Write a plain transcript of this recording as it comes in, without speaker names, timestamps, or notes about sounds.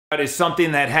is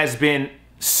something that has been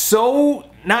so,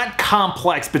 not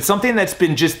complex, but something that's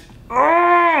been just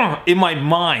in my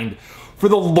mind for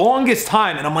the longest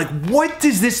time. And I'm like, what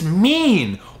does this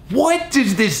mean? What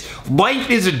does this life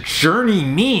is a journey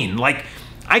mean? Like,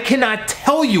 I cannot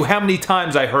tell you how many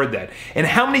times I heard that. And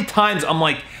how many times I'm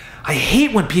like, I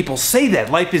hate when people say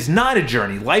that. Life is not a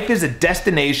journey. Life is a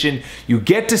destination. You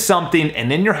get to something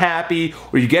and then you're happy,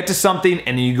 or you get to something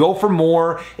and then you go for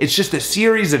more. It's just a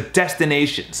series of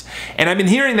destinations. And I've been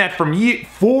hearing that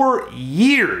for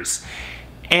years.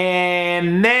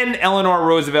 And then Eleanor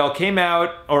Roosevelt came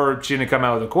out, or she didn't come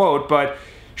out with a quote, but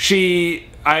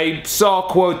I saw a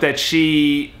quote that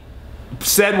she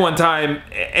said one time,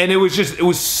 and it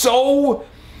was so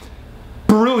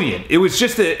brilliant. It was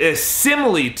just a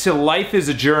simile to life is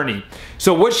a journey.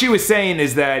 So what she was saying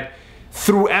is that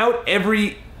throughout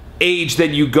every age that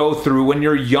you go through, when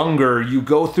you're younger, you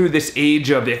go through this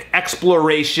age of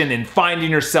exploration and finding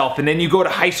yourself, and then you go to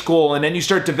high school, and then you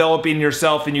start developing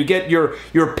yourself, and you get your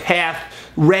path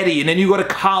ready, and then you go to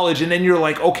college, and then you're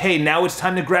like, okay, now it's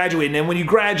time to graduate. And then when you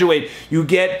graduate,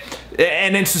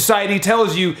 and then society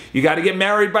tells you you got to get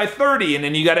married by 30, and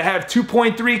then you got to have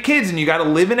 2.3 kids, and you got to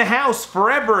live in a house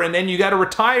forever, and then you got to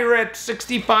retire at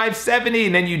 65, 70,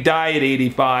 and then you die at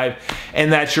 85,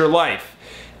 and that's your life.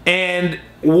 And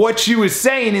what she was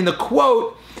saying in the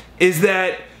quote is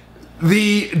that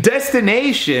the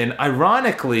destination,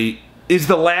 ironically, is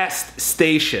the last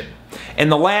station.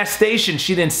 And the last station,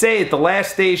 she didn't say it, the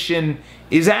last station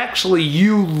is actually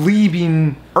you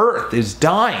leaving Earth, is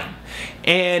dying.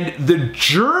 And the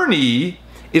journey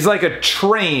is like a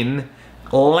train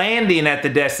landing at the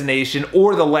destination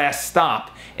or the last stop.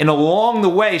 And along the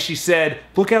way, she said,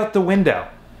 look out the window.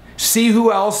 See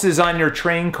who else is on your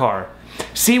train car.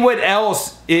 See what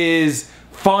else is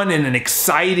fun and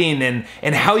exciting,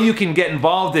 and how you can get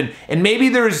involved in. And maybe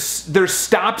there's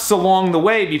stops along the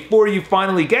way before you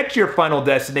finally get to your final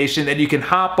destination that you can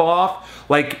hop off,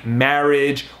 like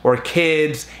marriage or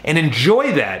kids, and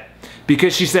enjoy that.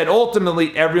 Because she said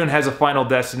ultimately everyone has a final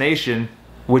destination,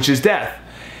 which is death.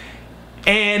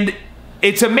 And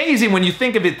it's amazing when you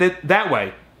think of it that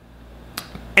way.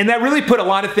 And that really put a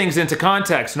lot of things into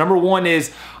context. Number one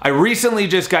is, I recently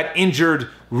just got injured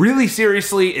really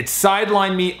seriously. It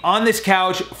sidelined me on this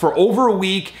couch for over a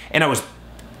week, and I was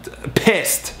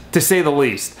pissed, to say the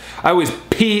least. I was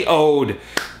PO'd.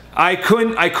 I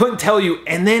couldn't tell you.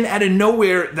 And then out of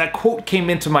nowhere, that quote came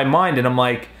into my mind, and I'm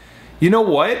like, you know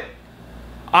what?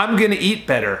 I'm gonna eat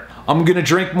better. I'm gonna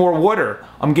drink more water.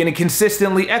 I'm gonna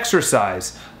consistently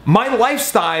exercise. My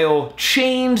lifestyle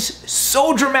changed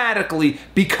so dramatically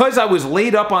because I was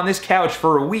laid up on this couch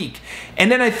for a week.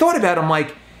 And then I thought about it, I'm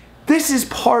like, this is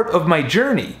part of my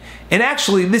journey. And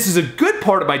actually, this is a good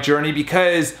part of my journey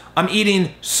because I'm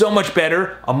eating so much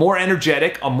better, I'm more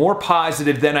energetic, I'm more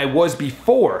positive than I was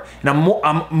before, and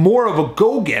I'm more of a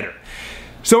go-getter.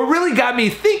 So it really got me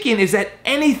thinking, is that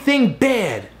anything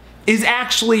bad is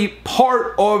actually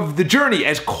part of the journey.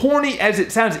 As corny as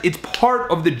it sounds, it's part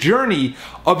of the journey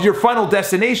of your final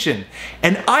destination.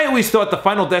 And I always thought the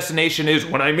final destination is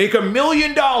when I make $1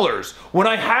 million, when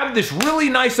I have this really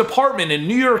nice apartment in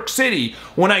New York City,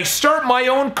 when I start my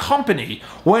own company,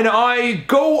 when I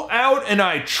go out and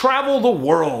I travel the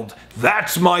world.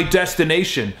 That's my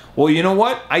destination. Well, you know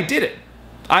what? I did it.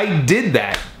 I did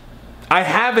that. I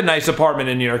have a nice apartment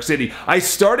in New York City. I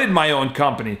started my own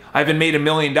company. I haven't made $1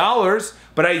 million,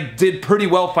 but I did pretty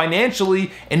well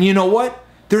financially. And you know what?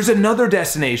 There's another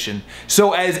destination.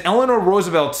 So as Eleanor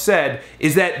Roosevelt said,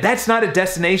 is that that's not a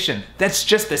destination. That's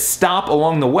just a stop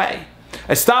along the way.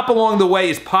 A stop along the way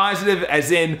is positive,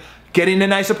 as in getting a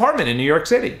nice apartment in New York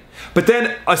City. But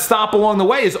then a stop along the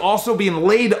way is also being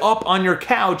laid up on your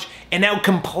couch and now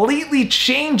completely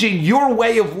changing your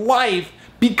way of life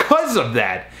because of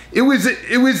that.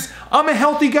 I'm a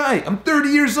healthy guy. I'm 30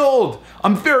 years old.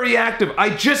 I'm very active. I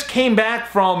just came back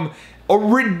from a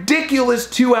ridiculous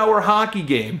 2-hour hockey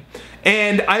game,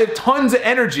 and I have tons of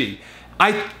energy.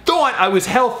 I thought I was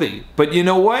healthy, but you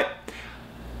know what?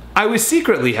 I was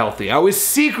secretly healthy. I was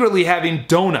secretly having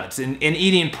donuts and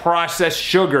eating processed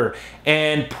sugar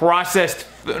and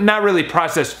not really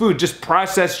processed food, just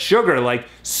processed sugar like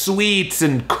sweets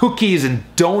and cookies and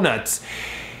donuts.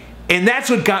 And that's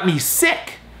what got me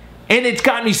sick. And it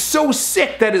got me so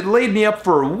sick that it laid me up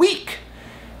for a week.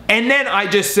 And then I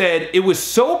just said, it was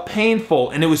so painful,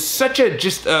 and it was such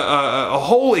a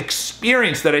whole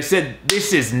experience that I said,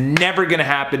 this is never gonna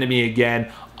happen to me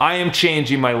again. I am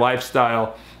changing my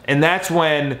lifestyle. And that's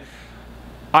when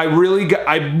I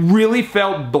really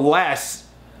felt blessed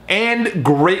and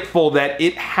grateful that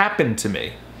it happened to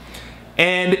me.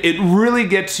 And it really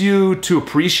gets you to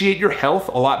appreciate your health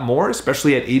a lot more,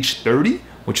 especially at age 30,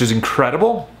 which is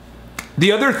incredible.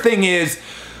 The other thing is,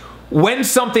 when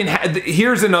something,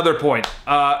 here's another point,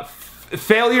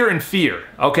 failure and fear,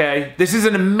 okay? This is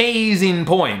an amazing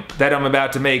point that I'm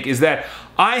about to make, is that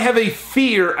I have a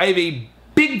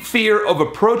big fear of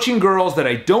approaching girls that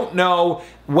I don't know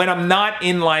when I'm not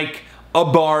in like a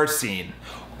bar scene.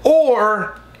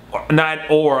 And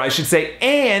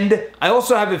I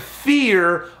also have a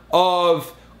fear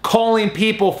of calling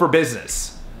people for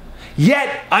business.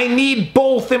 Yet, I need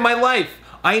both in my life.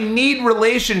 I need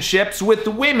relationships with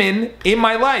women in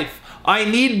my life. I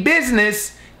need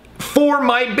business for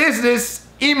my business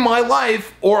in my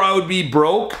life, or I would be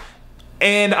broke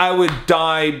and I would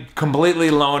die completely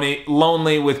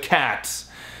lonely with cats.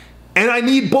 And I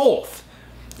need both.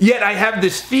 Yet I have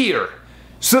this fear.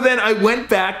 So then I went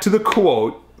back to the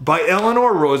quote by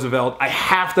Eleanor Roosevelt. I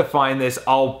have to find this.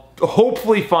 I'll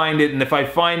hopefully find it, and if I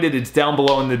find it, it's down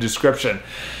below in the description.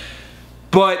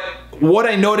 But what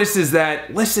I noticed is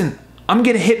that, listen, I'm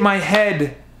gonna hit my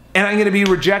head and I'm gonna be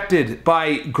rejected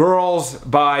by girls,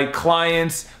 by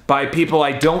clients, by people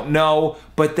I don't know,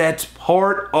 but that's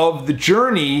part of the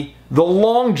journey, the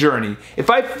long journey. If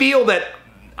I feel that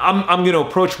I'm gonna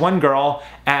approach one girl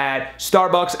at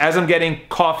Starbucks as I'm getting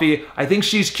coffee, I think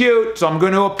she's cute, so I'm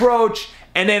gonna approach,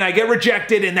 and then I get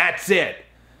rejected and that's it.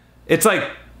 It's like,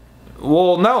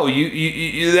 well, no,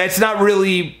 that's not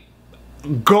really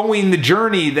going the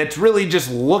journey. That's really just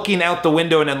looking out the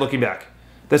window and then looking back.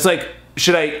 That's like,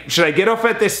 should I get off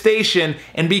at this station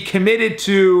and be committed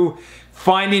to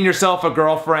finding yourself a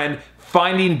girlfriend,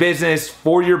 finding business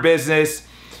for your business,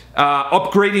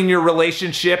 upgrading your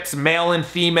relationships, male and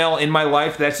female in my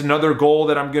life? That's another goal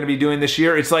that I'm going to be doing this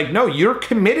year. It's like, no, you're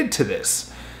committed to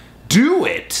this. Do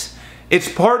it. It's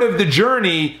part of the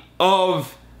journey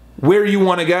of where you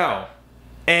want to go.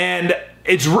 And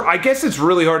I guess it's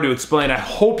really hard to explain. I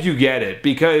hope you get it,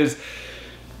 because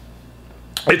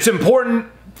it's important.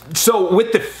 So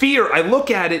with the fear, I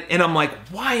look at it and I'm like,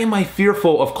 why am I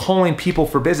fearful of calling people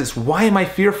for business? Why am I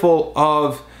fearful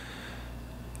of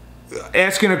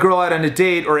asking a girl out on a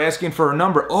date or asking for her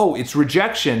number? Oh, it's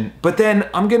rejection. But then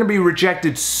I'm going to be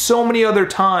rejected so many other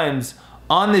times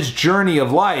on this journey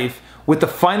of life, with the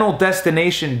final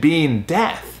destination being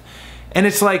death. And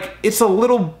it's like, it's a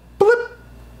little blip.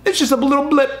 It's just a little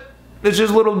blip. It's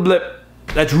just a little blip.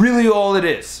 That's really all it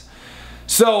is.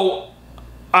 So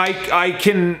I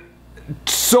can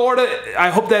sort of,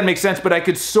 I hope that makes sense, but I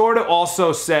could sort of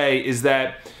also say is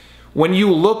that when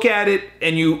you look at it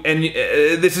and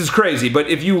this is crazy, but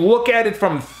if you look at it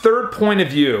from third point of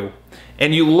view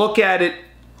and you look at it,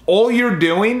 all you're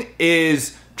doing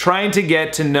is trying to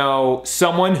get to know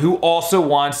someone who also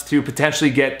wants to potentially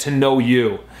get to know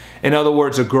you. In other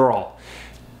words, a girl.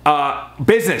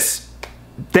 Business.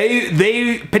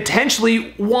 They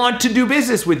potentially want to do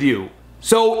business with you.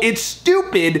 So it's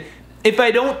stupid if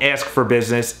I don't ask for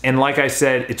business. And like I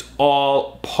said, it's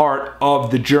all part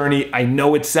of the journey. I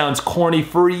know it sounds corny.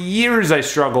 For years I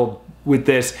struggled with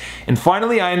this. And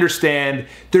finally I understand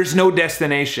there's no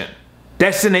destination.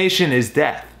 Destination is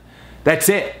death. That's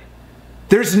it.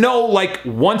 There's no, like,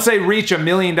 once I reach $1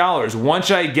 million, once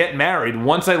I get married,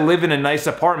 once I live in a nice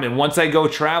apartment, once I go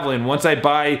traveling, once I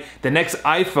buy the next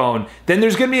iPhone, then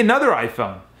there's gonna be another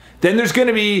iPhone. Then there's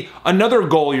gonna be another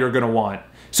goal you're gonna want.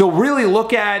 So really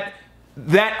look at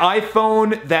that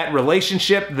iPhone, that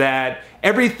relationship, that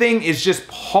everything is just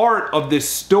part of this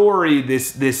story,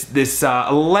 this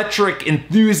electric,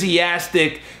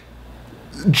 enthusiastic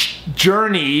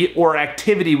journey or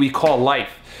activity we call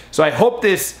life. So I hope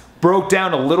this broke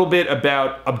down a little bit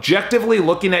about objectively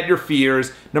looking at your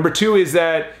fears. Number two is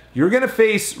that you're gonna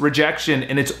face rejection,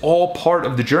 and it's all part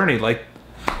of the journey. Like,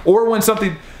 or when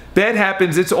something bad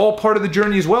happens, it's all part of the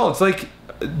journey as well. It's like,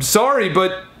 sorry,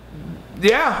 but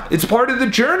yeah, it's part of the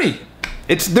journey.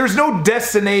 There's no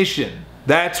destination.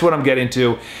 That's what I'm getting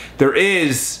to. There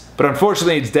is, but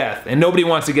unfortunately it's death, and nobody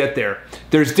wants to get there.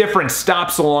 There's different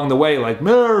stops along the way, like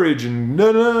marriage and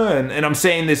and I'm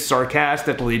saying this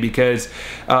sarcastically because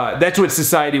that's what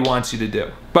society wants you to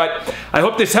do. But I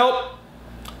hope this helped.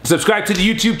 Subscribe to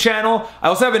the YouTube channel. I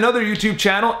also have another YouTube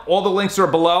channel. All the links are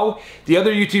below. The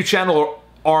other YouTube channel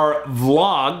are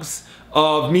vlogs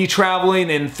of me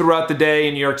traveling and throughout the day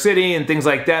in New York City and things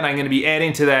like that. I'm going to be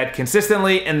adding to that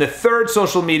consistently. And the third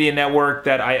social media network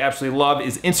that I absolutely love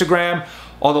is Instagram.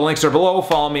 All the links are below.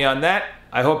 Follow me on that.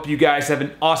 I hope you guys have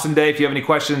an awesome day. If you have any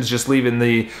questions, just leave in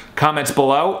the comments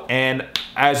below. And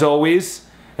as always,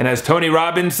 and as Tony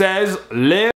Robbins says, live